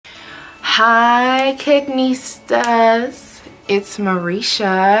Hi Cakenistas, it's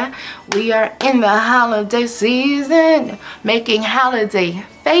Marisha. We are in the holiday season making holiday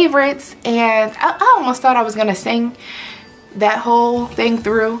favorites, and I almost thought I was gonna sing that whole thing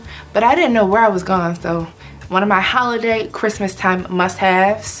through, but I didn't know where I was going. So one of my holiday Christmas time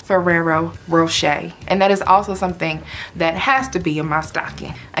must-haves, Ferrero Rocher, and that is also something that has to be in my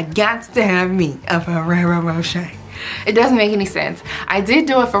stocking. I got to have me a Ferrero Rocher. It doesn't make any sense. I did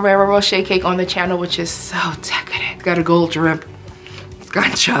do a Ferrero Rocher cake on the channel, which is so decadent. It's got a gold drip. It's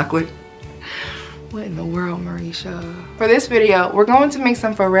got chocolate. What in the world, Marisha? For this video, we're going to make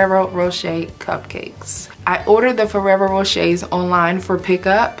some Ferrero Rocher cupcakes. I ordered the Ferrero Rochers online for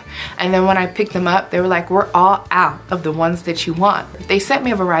pickup, and then when I picked them up, they were like, we're all out of the ones that you want. They sent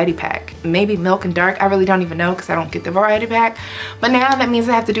me a variety pack, maybe milk and dark. I really don't even know because I don't get the variety pack. But now that means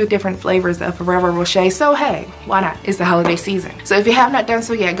I have to do different flavors of Ferrero Rocher. So hey, why not? It's the holiday season. So if you have not done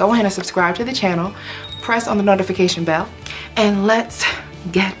so yet, go ahead and subscribe to the channel, press on the notification bell, and let's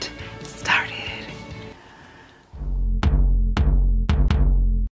get started.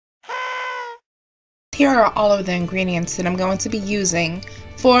 Here are all of the ingredients that I'm going to be using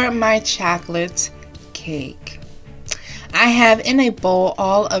for my chocolate cake. I have in a bowl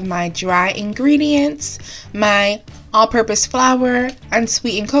all of my dry ingredients, my all-purpose flour,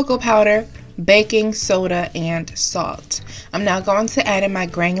 unsweetened cocoa powder, baking soda, and salt. I'm now going to add in my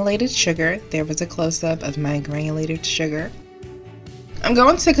granulated sugar. There was a close-up of my granulated sugar. I'm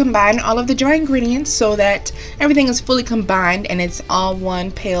going to combine all of the dry ingredients so that everything is fully combined and it's all one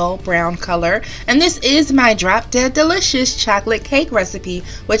pale brown color. And this is my drop dead delicious chocolate cake recipe,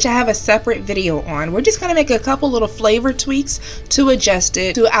 which I have a separate video on. We're just going to make a couple little flavor tweaks to adjust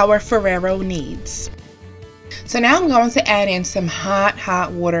it to our Ferrero needs. So now I'm going to add in some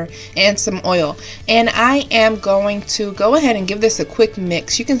hot water and some oil, and I am going to go ahead and give this a quick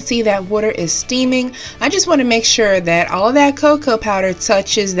mix. You can see that water is steaming. I just want to make sure that all of that cocoa powder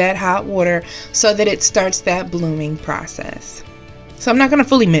touches that hot water so that it starts that blooming process. So I'm not going to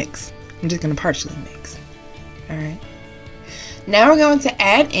fully mix, I'm just going to partially mix. Alright. Now we're going to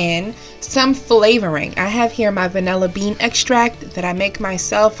add in some flavoring. I have here my vanilla bean extract that I make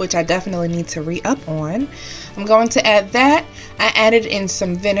myself, which I definitely need to re-up on. I'm going to add that. I added in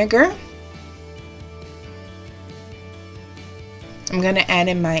some vinegar. I'm going to add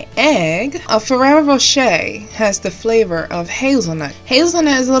in my egg. A Ferrero Rocher has the flavor of hazelnut.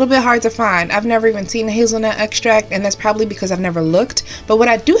 Hazelnut is a little bit hard to find. I've never even seen a hazelnut extract, and that's probably because I've never looked. But what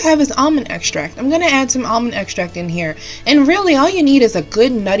I do have is almond extract. I'm going to add some almond extract in here. And really all you need is a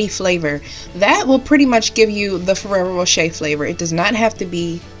good nutty flavor. That will pretty much give you the Ferrero Rocher flavor. It does not have to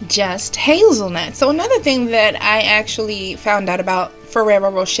be just hazelnut. So another thing that I actually found out about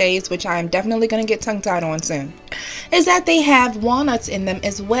Ferrero Rochers, which I'm definitely going to get tongue-tied on soon, is that they have walnuts in them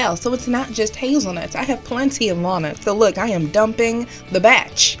as well. So it's not just hazelnuts. I have plenty of walnuts. So look, I am dumping the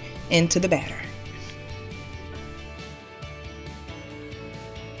batch into the batter.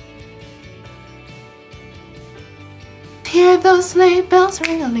 Hear those sleigh bells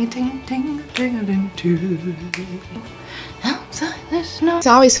ring-a-ling-ting-ting, ring-a-ling-ting. It's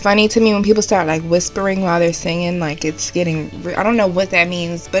always funny to me when people start like whispering while they're singing, like it's getting, I don't know what that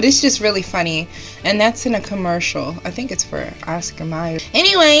means, but it's just really funny. And that's in a commercial. I think it's for Oscar Mayer.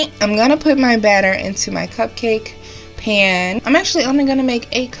 Anyway, I'm gonna put my batter into my cupcake pan. I'm actually only gonna make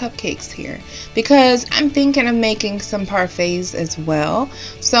 8 cupcakes here because I'm thinking of making some parfaits as well.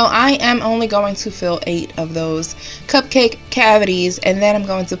 So I am only going to fill 8 of those cupcake cavities, and then I'm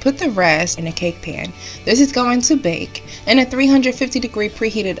going to put the rest in a cake pan. This is going to bake in a 350-degree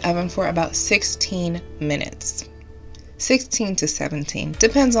preheated oven for about 16 minutes. 16 to 17,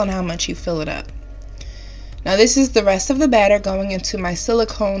 depends on how much you fill it up. Now this is the rest of the batter going into my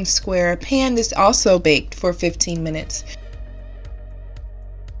silicone square pan. This also baked for 15 minutes.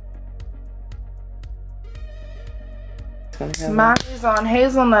 Mine is on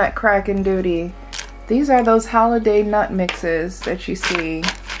hazelnut cracking duty. These are those holiday nut mixes that you see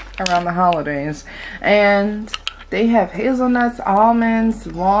around the holidays. And they have hazelnuts, almonds,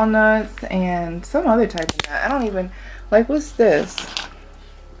 walnuts, and some other type of nut. I don't even, like, what's this?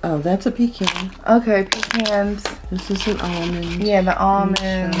 Oh, that's a pecan. Okay, pecans. This is an almond. Yeah, the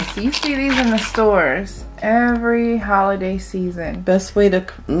almonds. You see these in the stores every holiday season. Best way to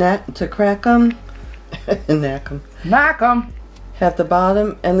crack them, Knock them. Have the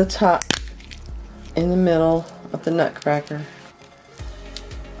bottom and the top in the middle of the nutcracker.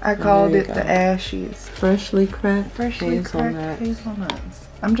 I called it the ashes. Freshly cracked hazelnuts.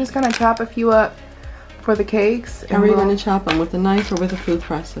 I'm just gonna chop a few up for the cakes. And we're going to chop them with a knife or with a food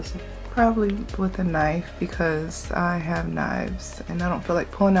processor? Probably with a knife because I have knives and I don't feel like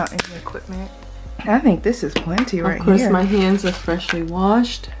pulling out any equipment. I think this is plenty right here. Of course, my hands are freshly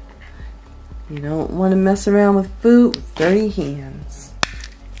washed. You don't want to mess around with food with dirty hands.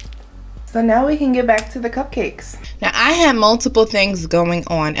 So now we can get back to the cupcakes. Now I had multiple things going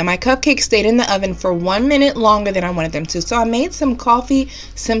on and my cupcakes stayed in the oven for 1 minute longer than I wanted them to. So I made some coffee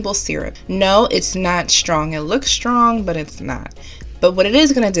simple syrup. No, it's not strong. It looks strong, but it's not. But what it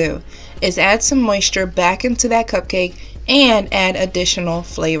is going to do is add some moisture back into that cupcake and add additional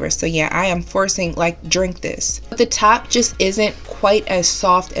flavor. So yeah, I am forcing, like, drink this. But the top just isn't quite as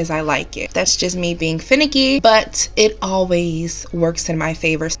soft as I like it. That's just me being finicky, but it always works in my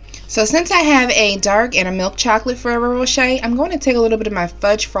favor. So since I have a dark and a milk chocolate Ferrero Rocher, I'm going to take a little bit of my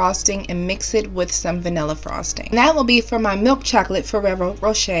fudge frosting and mix it with some vanilla frosting. And that will be for my milk chocolate Ferrero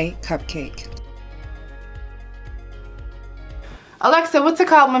Rocher cupcake. Alexa, what's it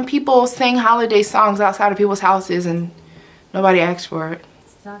called when people sing holiday songs outside of people's houses and nobody asks for it?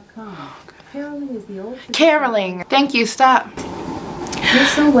 .com. Caroling is the old... Caroling. Thank you. Stop. You're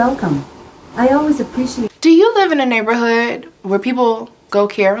so welcome. I always appreciate... Do you live in a neighborhood where people go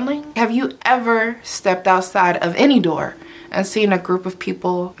caroling? Have you ever stepped outside of any door and seen a group of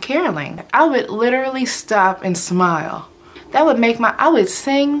people caroling? I would literally stop and smile. That would make my... I would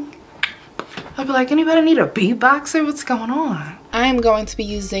sing. I'd be like, anybody need a beatboxer? What's going on? I'm going to be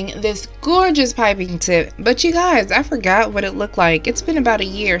using this gorgeous piping tip, but you guys, I forgot what it looked like. It's been about a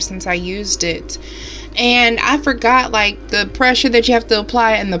year since I used it, and I forgot, like, the pressure that you have to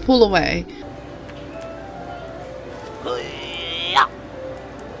apply and the pull away.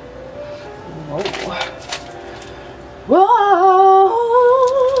 Whoa.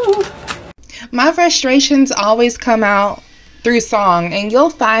 My frustrations always come out through song, and you'll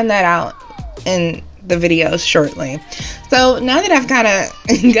find that out in the videos shortly. So now that I've kind of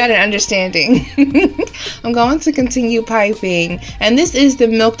got an understanding, I'm going to continue piping. And this is the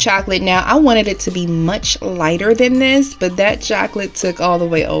milk chocolate. Now I wanted it to be much lighter than this, but that chocolate took all the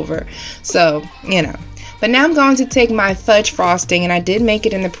way over. So, you know. But now I'm going to take my fudge frosting, and I did make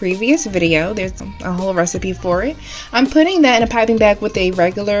it in the previous video. There's a whole recipe for it. I'm putting that in a piping bag with a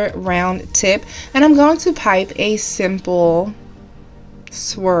regular round tip, and I'm going to pipe a simple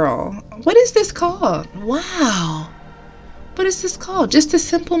swirl. What is this called? Wow. What is this called? Just a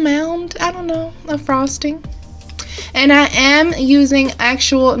simple mound? I don't know. A frosting. And I am using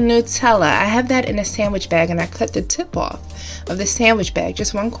actual Nutella. I have that in a sandwich bag, and I cut the tip off of the sandwich bag,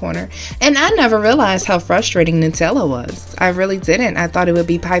 just one corner. And I never realized how frustrating Nutella was. I really didn't. I thought it would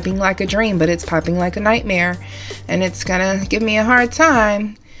be piping like a dream, but it's piping like a nightmare. And it's gonna give me a hard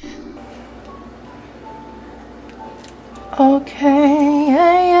time. Okay,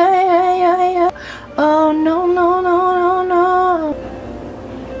 yeah. Oh, no.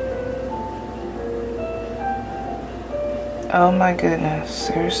 Oh my goodness,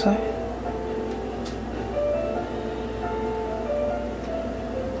 seriously?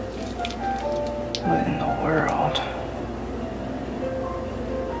 What in the world?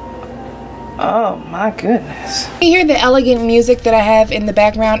 Oh my goodness. You hear the elegant music that I have in the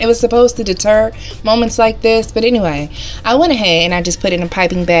background? It was supposed to deter moments like this, but anyway, I went ahead and I just put it in a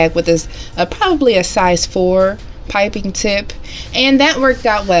piping bag with this probably a size 4 piping tip, and that worked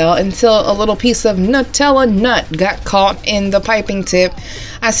out well until a little piece of Nutella nut got caught in the piping tip.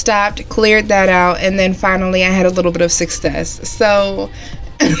 I stopped, cleared that out, and then finally I had a little bit of success. So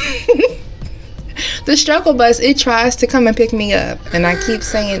the struggle bus, it tries to come and pick me up, and I keep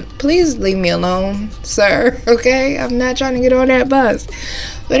saying, please leave me alone, sir. Okay, I'm not trying to get on that bus.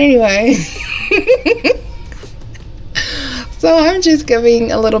 But anyway, so I'm just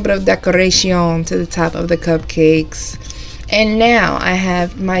giving a little bit of decoration to the top of the cupcakes. And now I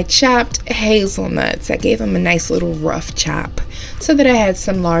have my chopped hazelnuts. I gave them a nice little rough chop so that I had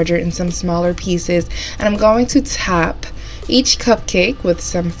some larger and some smaller pieces. And I'm going to top each cupcake with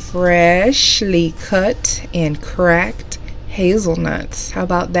some freshly cut and cracked hazelnuts. How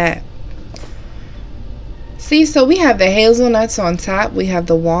about that? See, so we have the hazelnuts on top, we have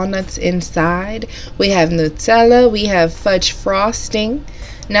the walnuts inside, we have Nutella, we have fudge frosting.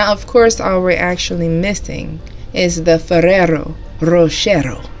 Now, of course, all we're actually missing is the Ferrero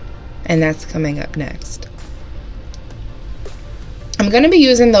Rocher, and that's coming up next. I'm going to be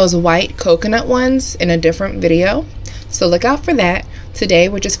using those white coconut ones in a different video, so look out for that. Today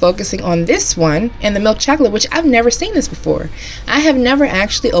we're just focusing on this one and the milk chocolate, which I've never seen this before. I have never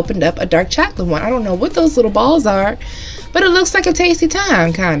actually opened up a dark chocolate one. I don't know what those little balls are, but it looks like a tasty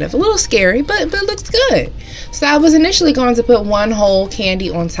time, kind of. A little scary, but it looks good. So I was initially going to put one whole candy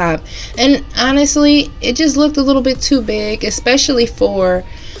on top, and honestly, it just looked a little bit too big, especially for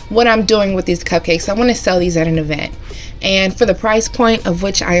what I'm doing with these cupcakes. I want to sell these at an event. And for the price point of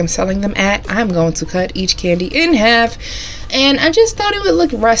which I am selling them at, I'm going to cut each candy in half. And I just thought it would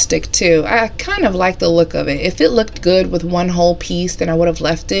look rustic too. I kind of like the look of it. If it looked good with one whole piece, then I would have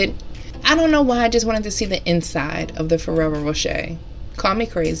left it. I don't know why, I just wanted to see the inside of the Ferrero Rocher. Call me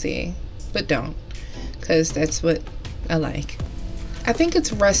crazy, but don't, because that's what I like. I think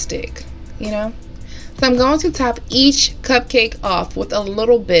it's rustic, you know? So I'm going to top each cupcake off with a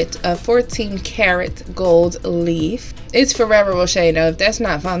little bit of 14 karat gold leaf. It's Ferrero Rocher though, if that's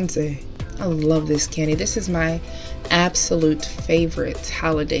not fancy. I love this candy. This is my absolute favorite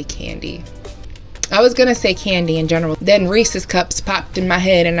holiday candy. I was gonna say candy in general, then Reese's Cups popped in my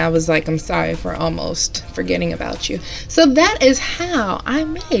head and I was like, I'm sorry for almost forgetting about you. So that is how I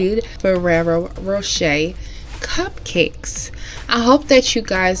made Ferrero Rocher cupcakes. I hope that you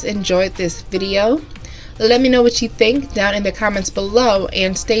guys enjoyed this video. Let me know what you think down in the comments below,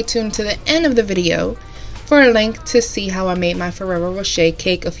 and stay tuned to the end of the video for a link to see how I made my Ferrero Rocher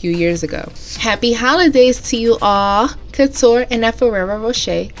cake a few years ago. Happy holidays to you all, Couture and a Ferrero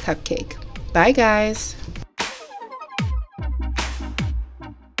Rocher cupcake. Bye guys.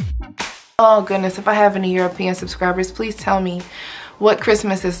 Oh goodness, if I have any European subscribers, please tell me what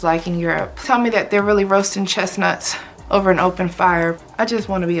Christmas is like in Europe. Tell me that they're really roasting chestnuts over an open fire. I just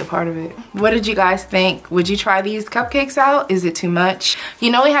want to be a part of it. What did you guys think? Would you try these cupcakes out? Is it too much? You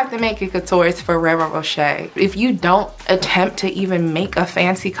know we have to make a Couture. It's Ferrero Rocher. If you don't attempt to even make a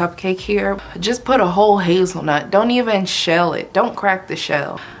fancy cupcake here, just put a whole hazelnut. Don't even shell it. Don't crack the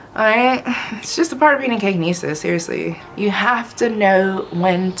shell. Alright, it's just a part of being a cakenista, seriously. You have to know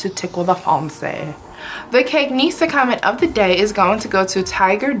when to tickle the fancy. The cakenista comment of the day is going to go to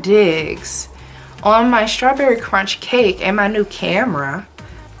Tiger Diggs. On my strawberry crunch cake and my new camera,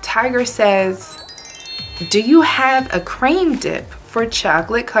 Tiger says, do you have a cream dip for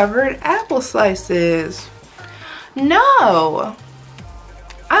chocolate covered apple slices? No.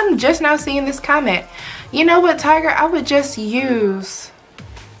 I'm just now seeing this comment. You know what, Tiger? I would just use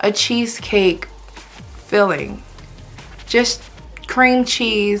a cheesecake filling. Just cream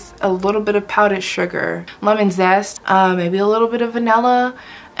cheese, a little bit of powdered sugar, lemon zest, maybe a little bit of vanilla,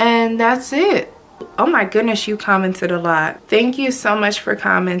 and that's it. Oh my goodness, you commented a lot. Thank you so much for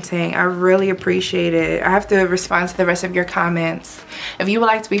commenting. I really appreciate it. I have to respond to the rest of your comments. If you would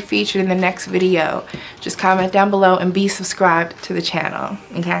like to be featured in the next video, just comment down below and be subscribed to the channel,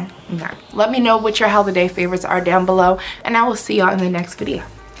 okay? Okay. Let me know what your holiday favorites are down below, and I will see y'all in the next video.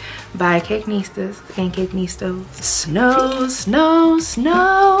 Bye, cakenistas and cakenistos. Snow, snow,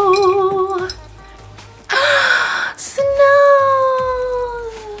 snow. Snow.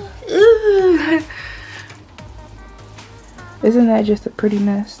 Ooh. Isn't that just a pretty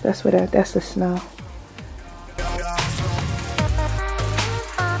mess? That's the snow.